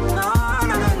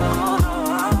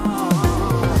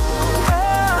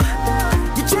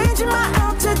 You're changing my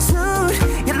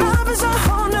altitude. Your love is a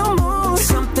whole new mood,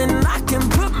 something I can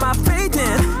put my faith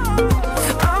in.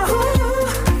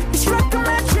 You struck a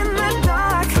match in the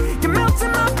dark. You're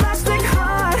melting my plastic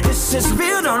heart. This is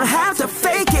real, don't have to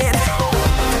fake it.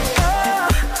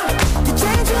 You're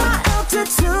changing my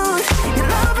altitude. Your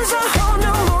love is a whole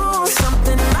new mood,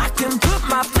 something I can put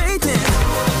my faith in.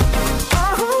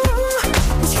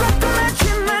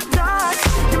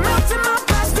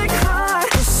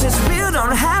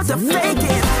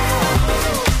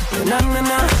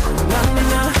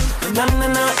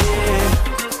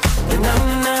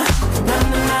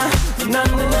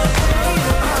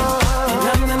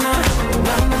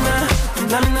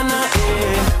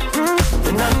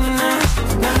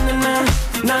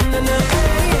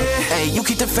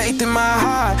 faith in my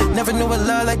heart. Never knew a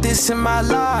love like this in my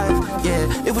life.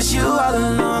 Yeah, it was you all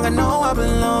along. I know I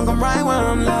belong. I'm right where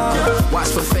I'm loved. Watch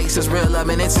for faces, real love,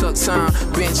 and it took time.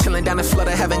 Been chilling down the floor,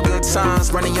 having good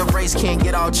times. Running your race, can't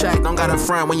get all track. Don't got a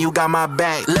front when you got my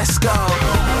back. Let's go.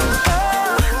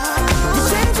 You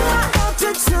changed my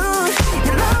altitude.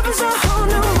 Your love is a whole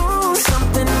new mood.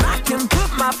 Something I can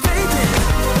put my faith in.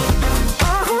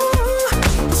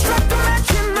 Struck the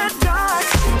match in the dark.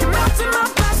 You melted my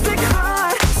plastic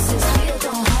heart.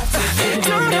 Don't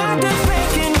have to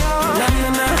fake it, no.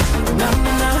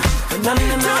 Don't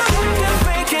have to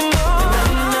fake it, no.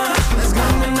 Let's go.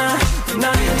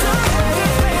 Don't have to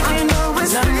fake it, no.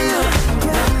 It's real. I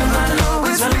know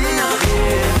it's real.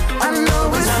 I know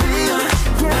it's real.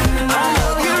 I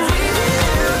know you're real.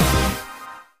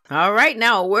 All right,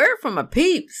 now a word from a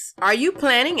peeps. Are you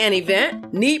planning an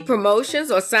event? Need promotions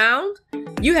or sound?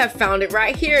 You have found it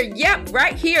right here. Yep,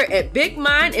 right here at Big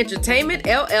Mind Entertainment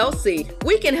LLC.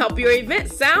 We can help your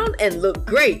event sound and look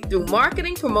great through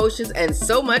marketing, promotions, and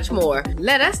so much more.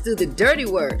 Let us do the dirty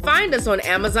work. Find us on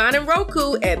Amazon and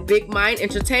Roku at Big Mind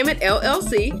Entertainment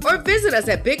LLC or visit us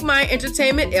at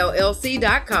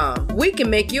bigmindentertainmentllc.com. We can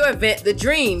make your event the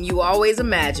dream you always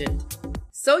imagined.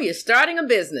 So you're starting a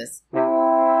business.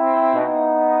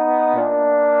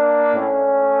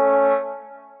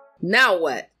 Now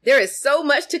what? There is so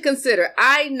much to consider.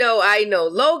 I know.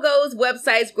 Logos,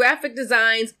 websites, graphic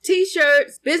designs,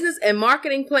 t-shirts, business and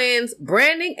marketing plans,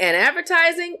 branding and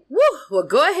advertising. Woo! Well,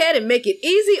 go ahead and make it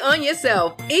easy on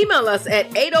yourself. Email us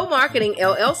at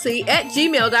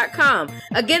adohmarketingllc@gmail.com.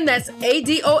 Again, that's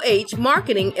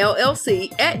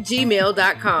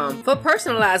adohmarketingllc@gmail.com for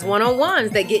personalized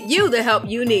one-on-ones that get you the help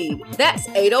you need. That's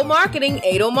Adoh Marketing,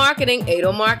 Adoh Marketing,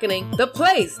 Adoh Marketing, the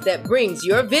place that brings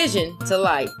your vision to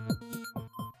life.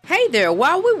 Hey there,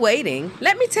 while we're waiting,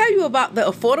 let me tell you about the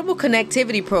Affordable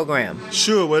Connectivity Program.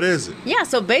 Sure, what is it? Yeah,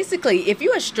 so basically, if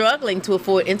you are struggling to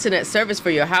afford internet service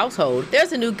for your household,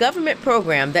 there's a new government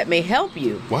program that may help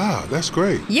you. Wow, that's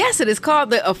great. Yes, it is called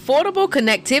the Affordable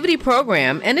Connectivity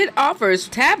Program, and it offers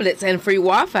tablets and free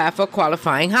Wi-Fi for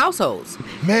qualifying households.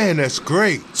 Man, that's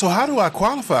great. So how do I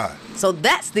qualify? So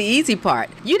that's the easy part.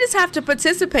 You just have to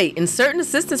participate in certain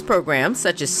assistance programs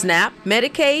such as SNAP,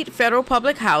 Medicaid, Federal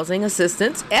Public Housing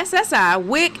Assistance, SSI,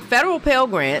 WIC, Federal Pell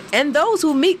Grant, and those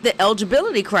who meet the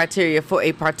eligibility criteria for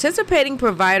a participating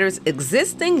provider's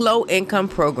existing low-income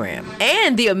program.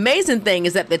 And the amazing thing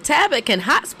is that the tablet can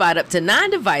hotspot up to 9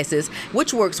 devices,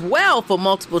 which works well for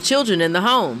multiple children in the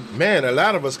home. Man, a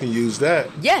lot of us can use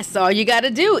that. Yes, all you got to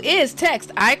do is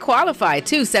text I qualify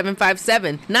to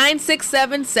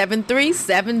 757-967-7370,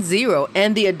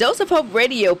 and the A Dose of Hope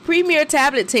Radio Premier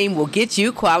Tablet Team will get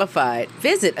you qualified.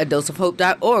 Visit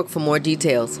adoseofhope.org for more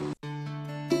details.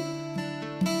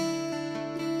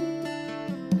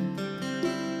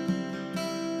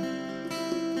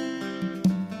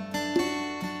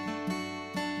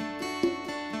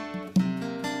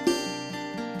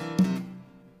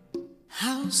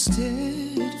 How steadfast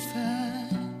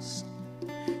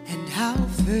and how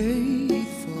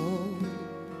faithful,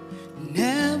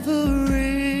 never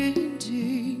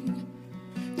ending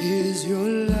is your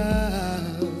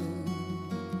love,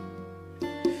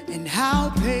 and how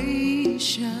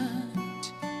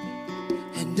patient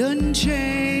and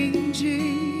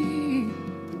unchanging,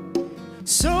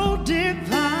 so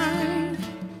divine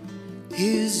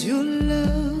is your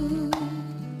love,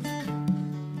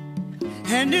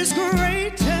 and it's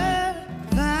greater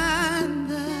than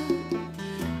the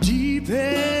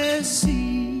deepest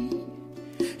sea,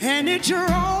 and it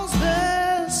draws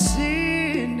the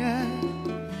sinner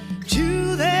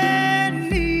to their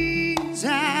knees,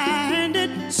 and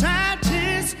it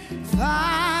satisfies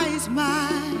my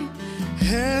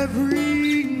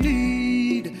every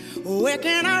need. Where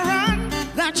can I run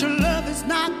that your love is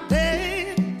not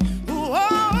there?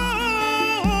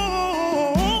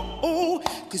 Oh,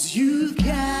 'cause you've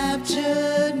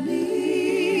captured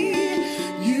me,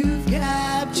 you've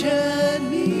captured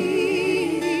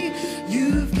me,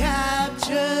 you've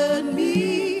captured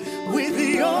me with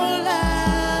your love.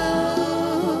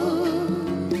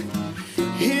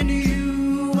 In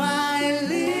you I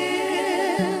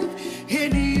live,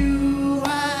 in you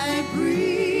I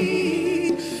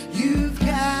breathe. You've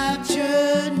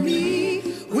captured me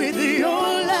with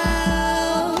your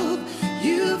love.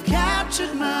 You've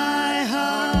captured my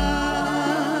heart.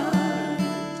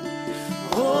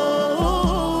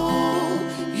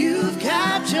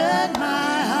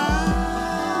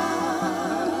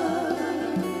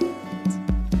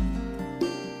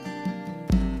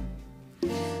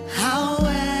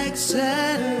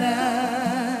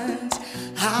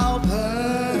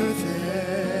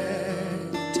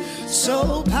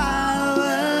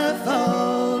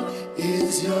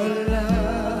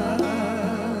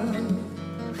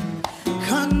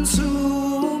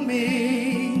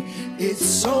 consuming,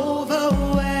 it's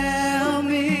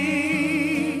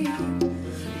overwhelming.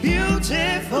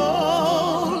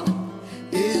 Beautiful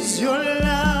is your love,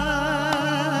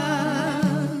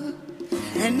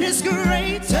 and it's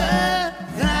greater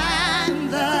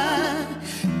than the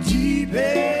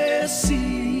deepest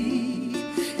sea,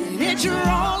 and it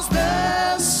draws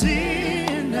the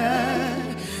sinner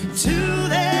to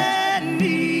their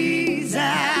knees,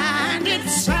 and it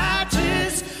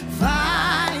satisfies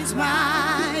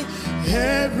my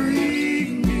every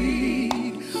need.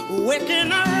 Where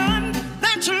can I run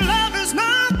that your love is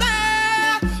not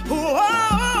there?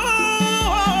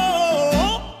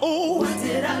 What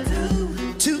did I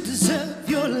do to deserve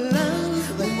your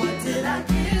love? What did I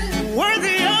give?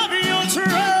 Worthy of your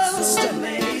trust. So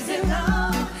amazing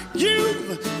love.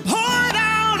 You've poured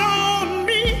out on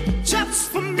me,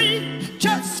 just for me,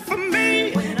 just for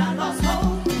me. When I lost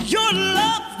hope, your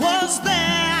love was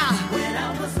there. When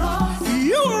I was lost,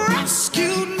 you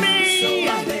rescued me. So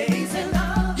amazing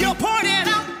love. You poured it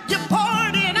out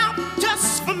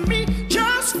just for me,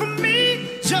 just for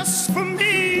me, just for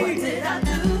me. What did I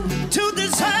do to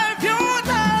deserve your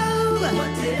love?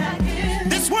 What did I give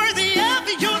that's worthy of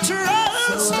your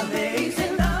trust? So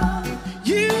amazing love.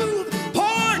 You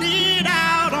poured it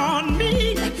out on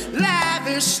me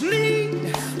lavishly.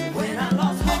 When I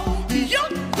lost hope, your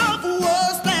love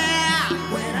was there.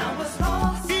 When I was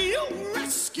lost, you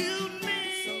rescued me.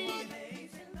 So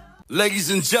amazing love. Ladies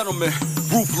and gentlemen,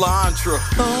 Ruth LaAntra.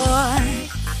 Boy,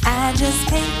 I just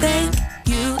can't thank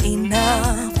you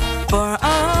enough for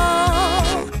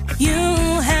all you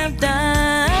have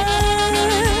done.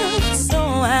 So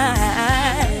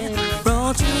I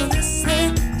wrote you this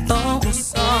simple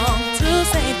song to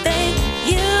say thank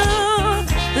you,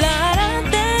 Lord, I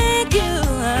thank you.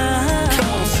 Come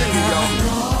on, sing it, y'all.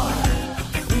 Lord,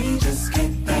 we just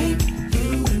can't thank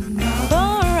you enough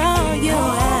For all you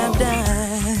have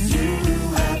done. you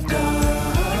have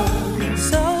done.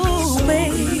 So we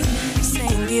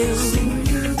sing you. Sing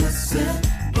you this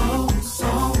simple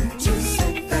song to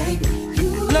say thank you.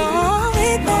 Lord, we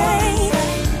thank you.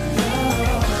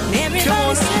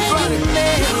 Everybody sing it.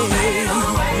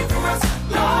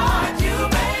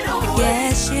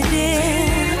 Yes, you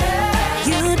did.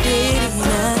 You did it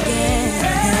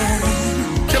again.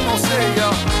 Come on, say it,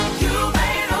 y'all. You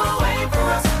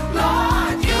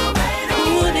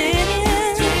did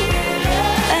it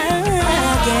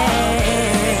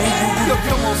again. Yo,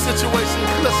 come on, situation.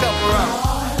 Let's help her out.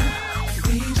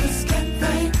 We just can't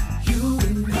thank you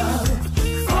enough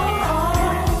for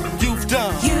all You've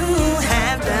done. You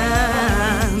have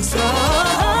done so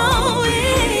well.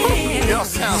 Y'all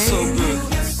sound so good.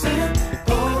 this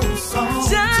simple song.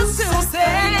 Just to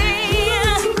say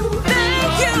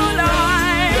thank you,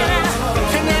 Lord.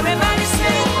 Can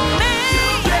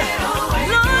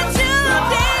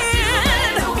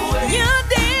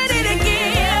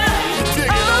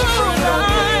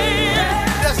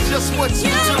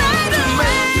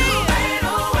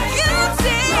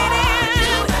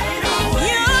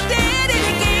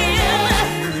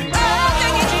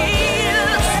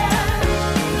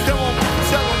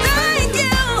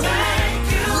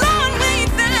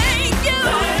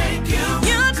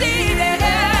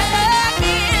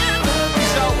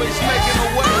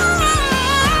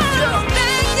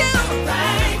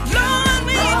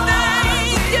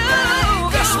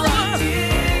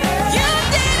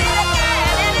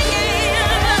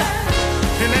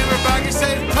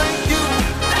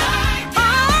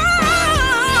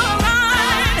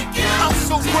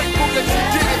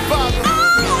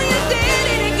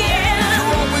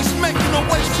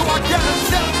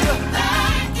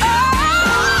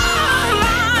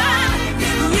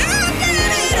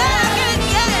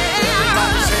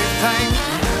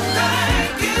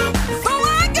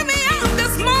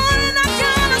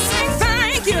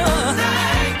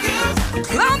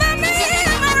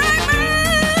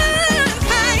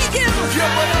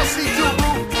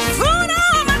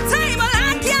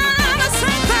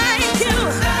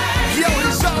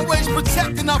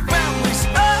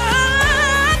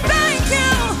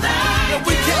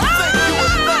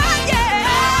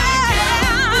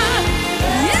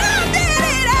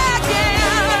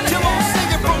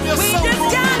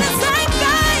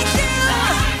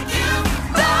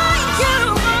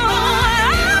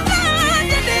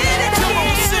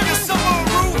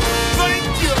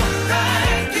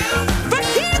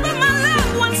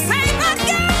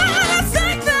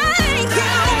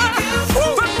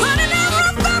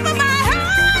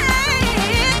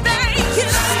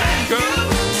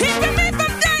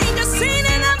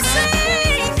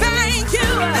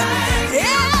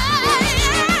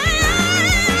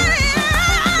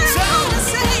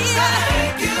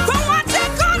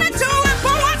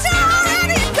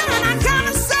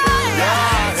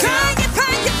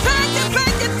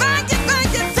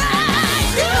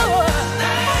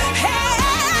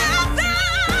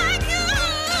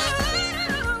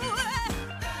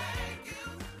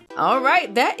All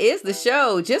right, that is the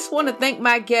show. Just want to thank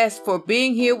my guest for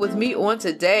being here with me on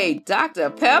today.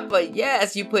 Dr. Pepper,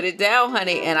 yes, you put it down,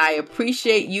 honey, and I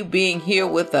appreciate you being here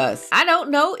with us. I don't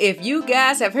know if you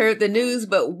guys have heard the news,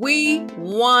 but we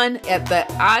won at the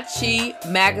Achi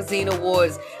Magazine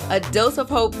Awards. A Dose of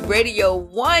Hope Radio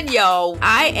won, y'all.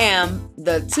 I am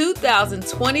the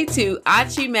 2022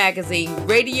 Achi Magazine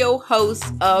Radio Host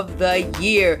of the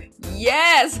Year.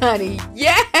 Yes, honey.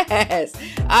 Yes.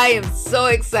 I am so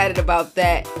excited about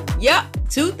that. Yep.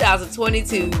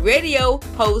 2022 Radio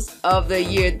Host of the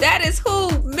Year. That is who?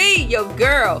 Me, your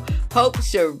girl, Hope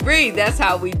Cherie. That's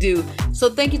how we do. So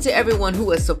thank you to everyone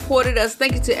who has supported us.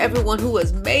 Thank you to everyone who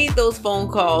has made those phone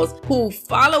calls, who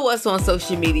follow us on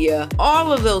social media,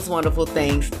 all of those wonderful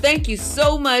things. Thank you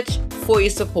so much for your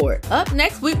support. Up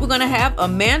next week, we're going to have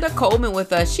Amanda Coleman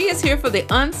with us. She is here for the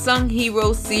Unsung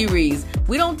Hero series.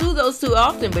 We don't do those too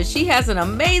often, but she has an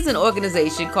amazing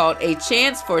organization called A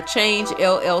Chance for Change,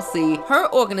 LLC.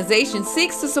 Her organization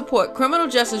seeks to support criminal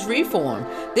justice reform.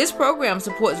 This program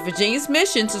supports Virginia's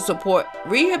mission to support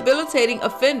rehabilitating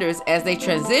offenders as they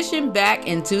transition back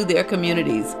into their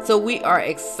communities. So we are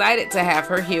excited to have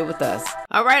her here with us.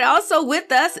 All right, also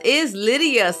with us is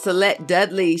Lydia Salette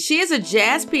Dudley. She is a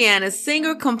jazz pianist,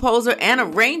 singer, composer, and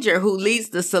arranger who leads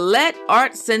the Salette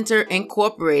Art Center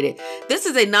Incorporated. This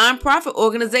is a nonprofit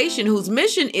organization whose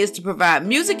mission is to provide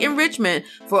music enrichment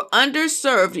for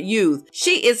underserved youth.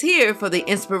 She is here for the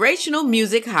Inspirational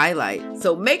Music Highlight.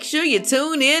 So make sure you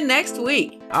tune in next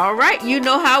week. All right, you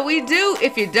know how we do.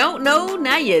 If you don't know,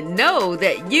 now you know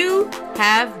that you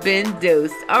have been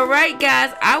dosed. All right,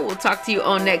 guys, I will talk to you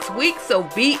on next week. So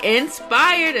be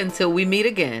inspired until we meet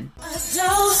again. A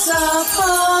dose of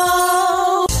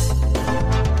hope.